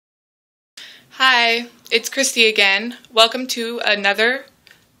Hi, it's Christy again. Welcome to another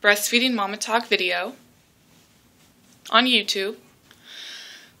Breastfeeding Mama Talk video on YouTube.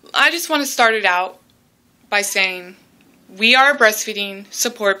 I just want to start it out by saying we are a breastfeeding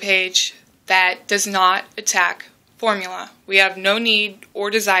support page that does not attack formula. We have no need or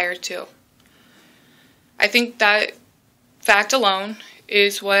desire to. I think that fact alone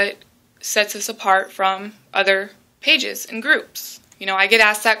is what sets us apart from other pages and groups. You know, I get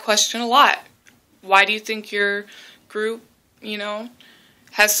asked that question a lot. Why do you think your group,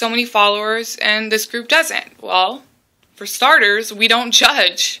 has so many followers and this group doesn't? Well, for starters, we don't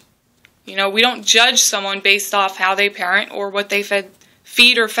judge. We don't judge someone based off how they parent or what they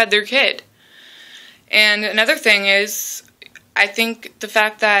feed their kid. And another thing is, I think the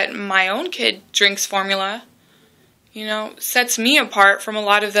fact that my own kid drinks formula, sets me apart from a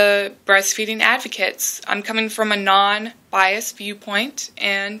lot of the breastfeeding advocates. I'm coming from a non-biased viewpoint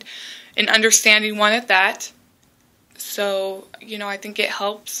and an understanding one at that. So, I think it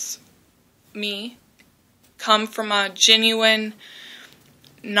helps me come from a genuine,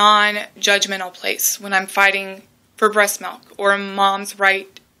 non-judgmental place when I'm fighting for breast milk or a mom's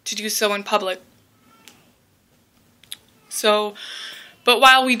right to do so in public. So, but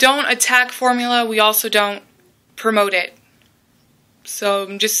while we don't attack formula, we also don't promote it. So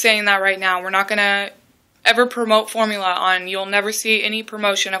I'm just saying that right now. We're not going to ever promote formula you'll never see any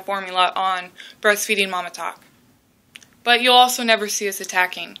promotion of formula on Breastfeeding Mama Talk. But you'll also never see us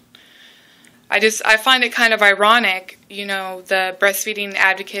attacking. I find it kind of ironic, the breastfeeding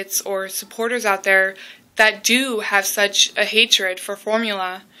advocates or supporters out there that do have such a hatred for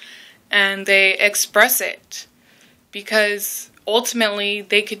formula and they express it because ultimately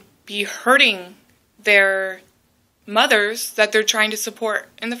they could be hurting their mothers that they're trying to support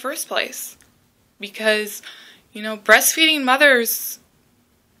in the first place. Because, breastfeeding mothers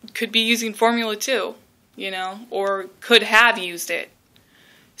could be using formula too, or could have used it.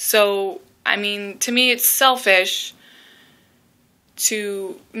 So, to me it's selfish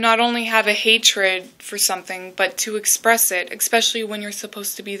to not only have a hatred for something, but to express it, especially when you're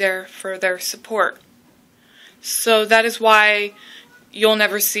supposed to be there for their support. So that is why you'll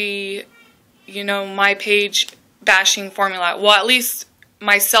never see, my page bashing formula. Well, at least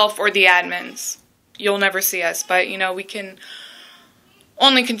myself or the admins. You'll never see us, but, we can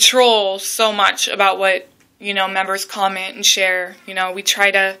only control so much about what, members comment and share. We try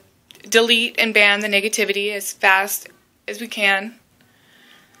to delete and ban the negativity as fast as we can,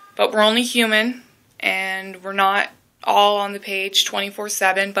 but we're only human, and we're not all on the page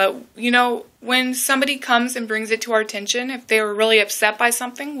 24/7, but, when somebody comes and brings it to our attention, if they were really upset by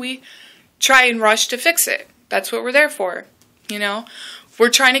something, we try and rush to fix it. That's what we're there for, We're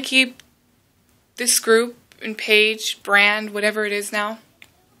trying to keep this group and page, brand, whatever it is now,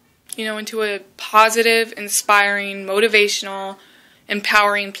 into a positive, inspiring, motivational,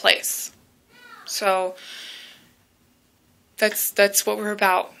 empowering place. So that's what we're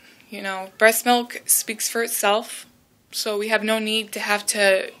about. Breast milk speaks for itself, so we have no need to have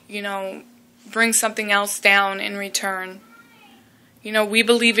to, bring something else down in return. We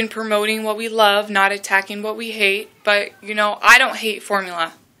believe in promoting what we love, not attacking what we hate, but, I don't hate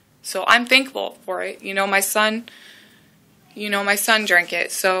formula. So I'm thankful for it. My son drank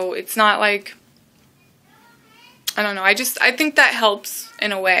it. So it's not like, I don't know. I think that helps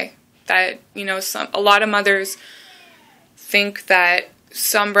in a way that, a lot of mothers think that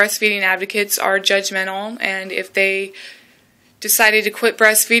some breastfeeding advocates are judgmental, and if they decided to quit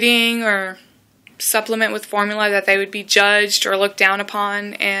breastfeeding or supplement with formula, that they would be judged or looked down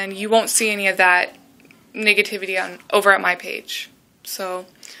upon, and you won't see any of that negativity over at my page. So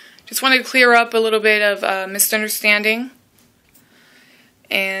just wanted to clear up a little bit of misunderstanding,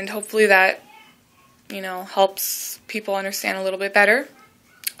 and hopefully that, helps people understand a little bit better.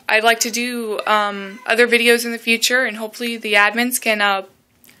 I'd like to do other videos in the future, and hopefully the admins can,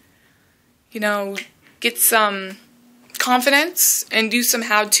 get some confidence and do some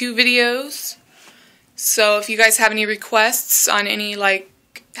how-to videos. So if you guys have any requests on any,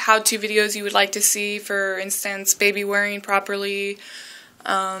 how-to videos you would like to see, for instance, baby wearing properly,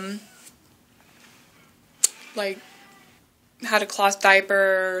 like how to cloth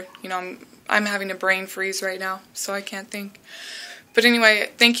diaper, I'm having a brain freeze right now, so I can't think. But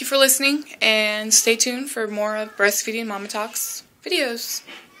anyway, thank you for listening, and stay tuned for more of Breastfeeding Mama Talks videos.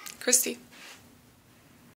 Christy.